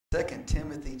2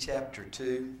 Timothy chapter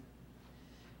 2,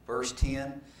 verse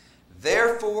 10.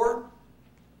 Therefore,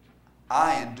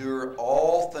 I endure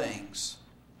all things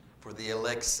for the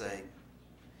elect's sake,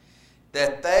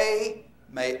 that they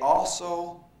may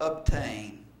also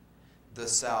obtain the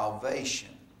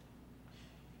salvation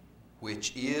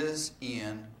which is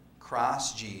in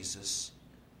Christ Jesus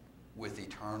with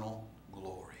eternal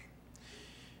glory.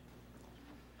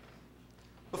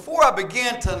 Before I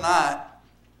begin tonight,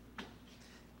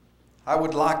 I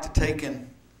would like to take and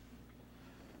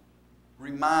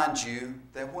remind you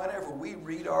that whenever we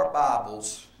read our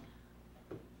Bibles,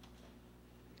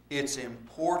 it's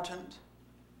important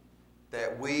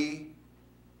that we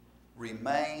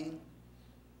remain,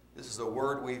 this is a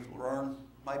word we've learned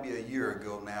maybe a year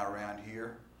ago now around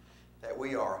here, that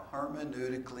we are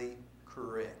hermeneutically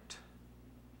correct.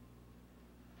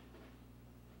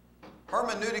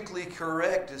 Hermeneutically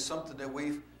correct is something that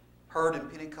we've heard in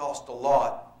Pentecost a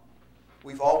lot.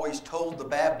 We've always told the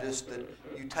Baptists that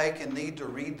you take and need to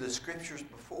read the Scriptures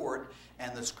before it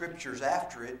and the Scriptures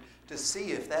after it to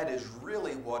see if that is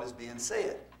really what is being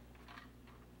said.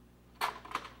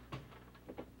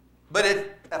 But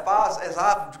as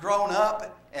I've grown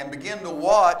up and begin to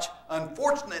watch,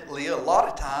 unfortunately, a lot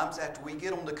of times after we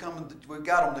got them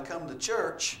to come to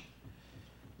church,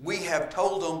 we have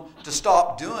told them to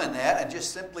stop doing that and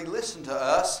just simply listen to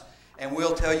us, and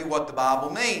we'll tell you what the Bible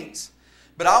means.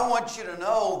 But I want you to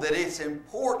know that it's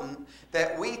important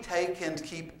that we take and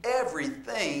keep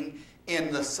everything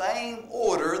in the same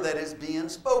order that is being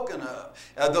spoken of.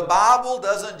 The Bible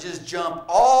doesn't just jump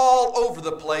all over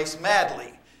the place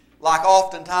madly, like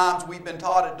oftentimes we've been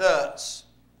taught it does.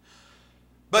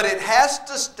 But it has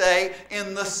to stay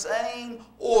in the same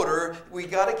order. We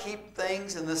got to keep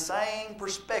things in the same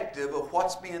perspective of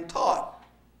what's being taught.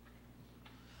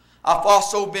 I've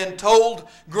also been told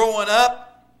growing up,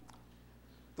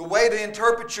 the way to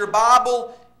interpret your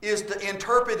Bible is to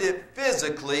interpret it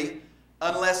physically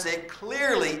unless it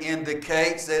clearly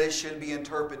indicates that it should be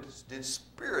interpreted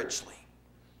spiritually.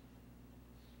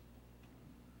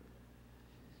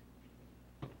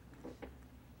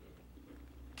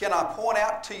 Can I point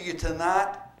out to you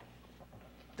tonight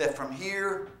that from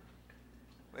here,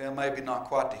 well, maybe not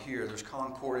quite to here, there's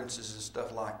concordances and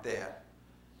stuff like that.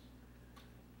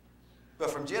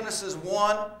 But from Genesis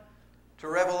 1 to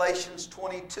Revelations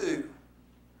 22,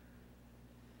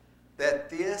 that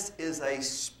this is a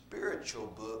spiritual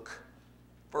book,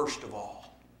 first of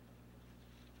all.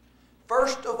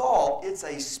 First of all, it's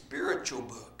a spiritual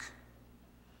book.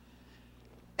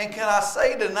 And can I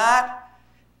say tonight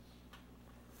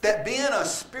that being a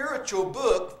spiritual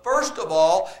book, first of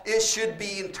all, it should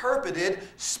be interpreted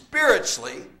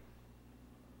spiritually,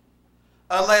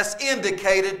 unless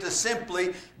indicated to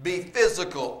simply be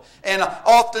physical. And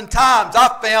oftentimes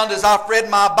I've found as I've read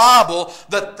my Bible,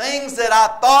 the things that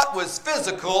I thought was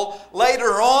physical,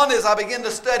 later on as I begin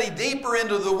to study deeper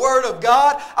into the Word of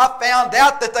God, I found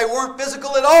out that they weren't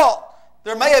physical at all.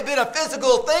 There may have been a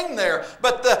physical thing there,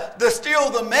 but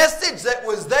still the message that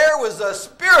was there was a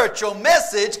spiritual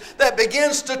message that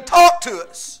begins to talk to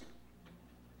us.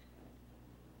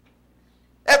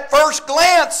 At first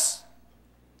glance,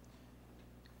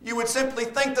 you would simply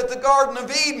think that the Garden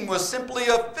of Eden was simply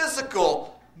a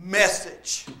physical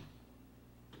message.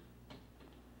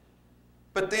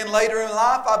 But then later in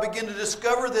life, I begin to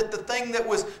discover that the thing that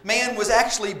man was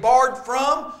actually barred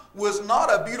from was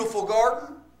not a beautiful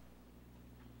garden,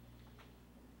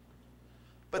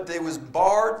 but they was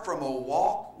barred from a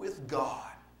walk with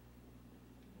God.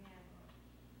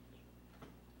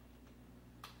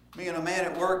 Me and a man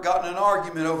at work got in an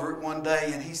argument over it one day,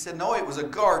 and he said, no, it was a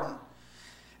garden.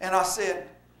 And I said,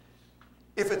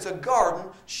 if it's a garden,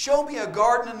 show me a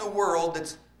garden in the world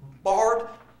that's barred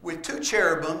with two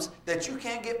cherubims that you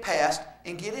can't get past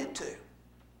and get into.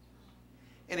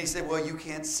 And he said, well, you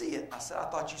can't see it. I said, I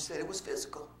thought you said it was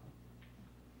physical.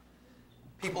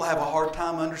 People have a hard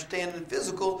time understanding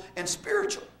physical and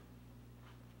spiritual.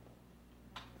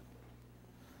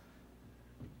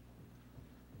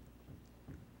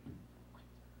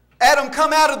 Adam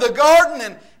come out of the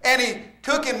garden and he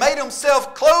took and made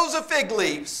himself clothes of fig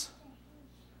leaves.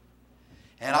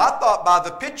 And I thought by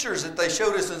the pictures that they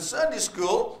showed us in Sunday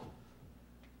school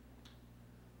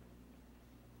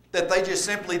that they just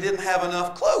simply didn't have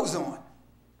enough clothes on.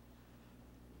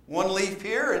 One leaf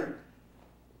here, and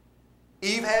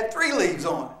Eve had 3 leaves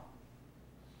on.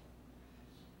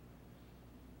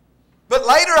 But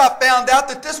later I found out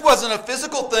that this wasn't a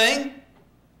physical thing.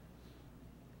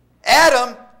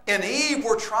 Adam and Eve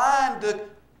were trying to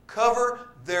cover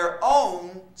their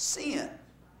own sin.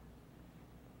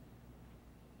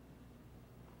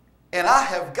 And I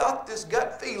have got this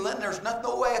gut feeling, there's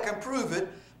no way I can prove it,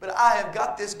 but I have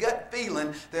got this gut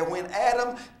feeling that when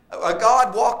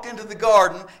God walked into the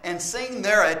garden and seen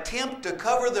their attempt to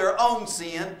cover their own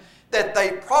sin, that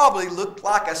they probably looked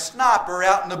like a sniper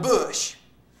out in the bush.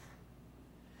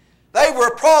 They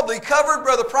were probably covered,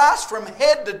 Brother Price, from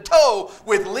head to toe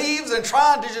with leaves and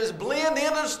trying to just blend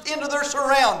into their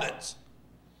surroundings.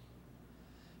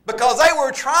 Because they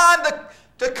were trying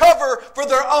to cover for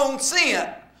their own sin.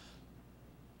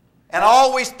 And I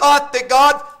always thought that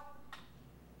God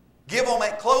give them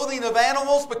that clothing of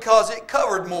animals because it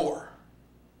covered more.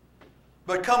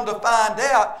 But come to find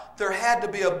out, there had to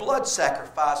be a blood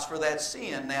sacrifice for that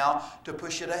sin now to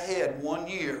push it ahead 1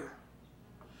 year.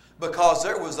 Because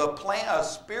there was a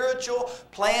spiritual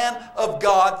plan of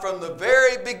God from the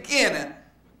very beginning.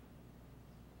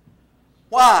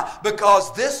 Why?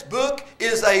 Because this book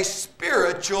is a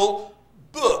spiritual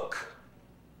book.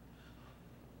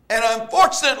 And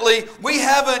unfortunately, we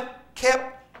haven't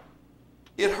kept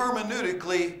it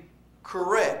hermeneutically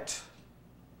correct.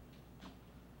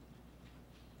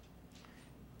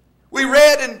 We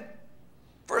read in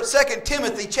 2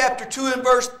 Timothy chapter 2 and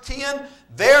verse 10,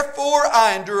 "Therefore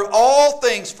I endure all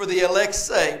things for the elect's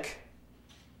sake."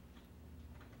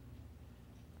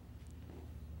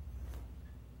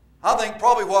 I think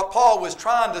probably what Paul was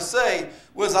trying to say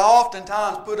was I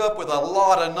oftentimes put up with a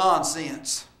lot of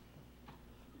nonsense.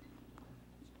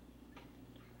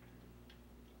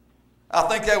 I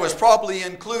think that was probably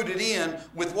included in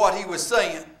with what he was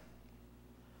saying.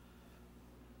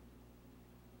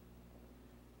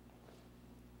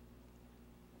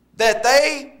 That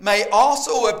they may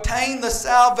also obtain the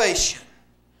salvation.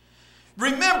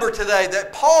 Remember today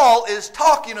that Paul is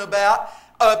talking about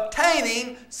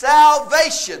obtaining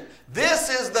salvation. This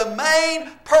is the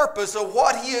main purpose of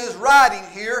what he is writing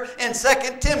here in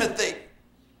 2 Timothy.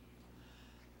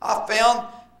 I found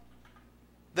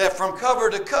that from cover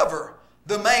to cover,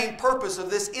 the main purpose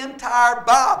of this entire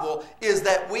Bible is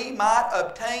that we might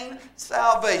obtain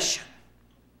salvation.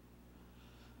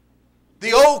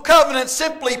 The Old Covenant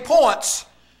simply points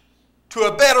to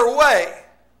a better way.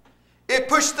 It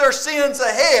pushed their sins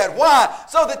ahead. Why?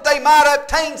 So that they might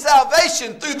obtain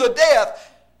salvation through the death,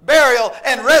 burial,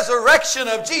 and resurrection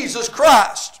of Jesus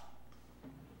Christ.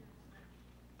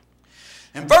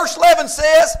 And verse 11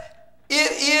 says,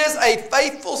 "It is a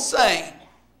faithful saying,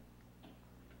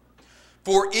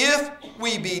 for if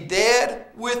we be dead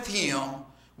with Him,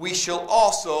 we shall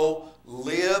also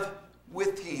live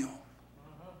with Him."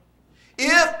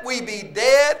 If we be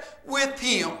dead with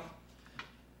Him.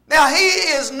 Now, he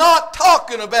is not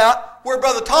talking about where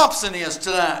Brother Thompson is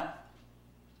tonight.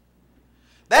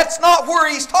 That's not where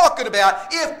he's talking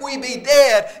about, if we be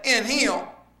dead in Him.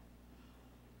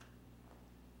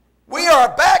 We are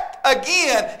back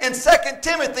again in 2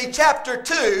 Timothy chapter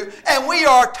 2, and we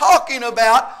are talking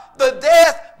about the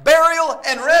death, burial,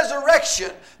 and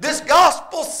resurrection. This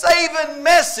gospel-saving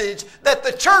message that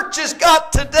the church has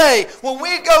got today. When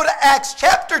we go to Acts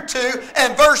chapter 2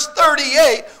 and verse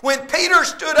 38, when Peter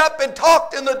stood up and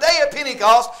talked in the day of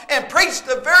Pentecost and preached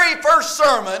the very first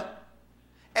sermon,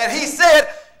 and he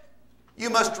said, "You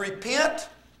must repent."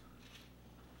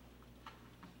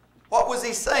 What was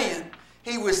he saying?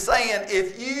 He was saying,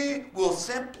 if you will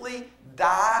simply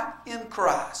die in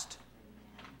Christ.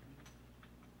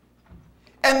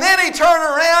 And then he turned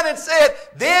around and said,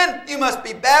 then you must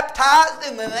be baptized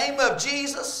in the name of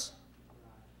Jesus.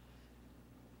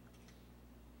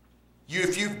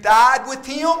 If you've died with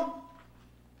Him,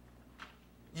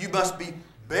 you must be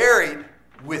buried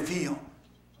with Him.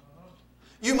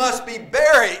 You must be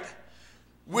buried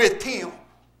with Him.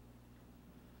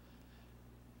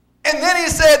 And then he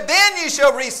said, then you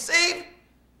shall receive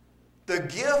the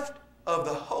gift of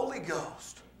the Holy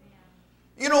Ghost.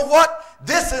 You know what?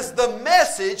 This is the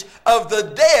message of the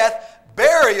death,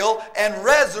 burial, and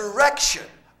resurrection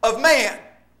of man.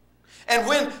 And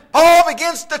when Paul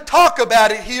begins to talk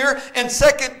about it here in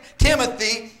 2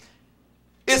 Timothy,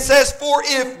 it says, for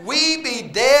if we be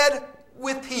dead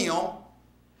with Him,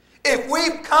 if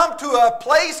we've come to a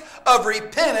place of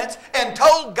repentance and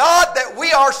told God that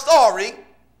we are sorry,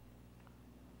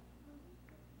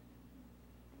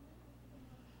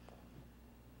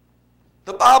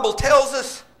 the Bible tells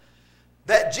us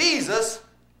that Jesus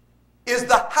is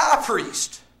the high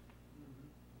priest.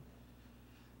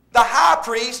 The high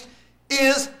priest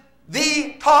is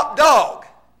the top dog,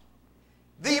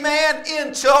 the man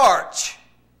in charge.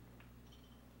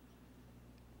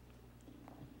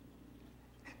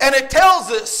 And it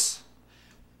tells us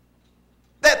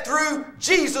that through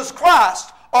Jesus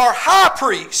Christ, our high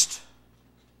priest,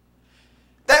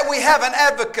 that we have an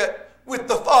advocate with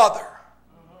the Father.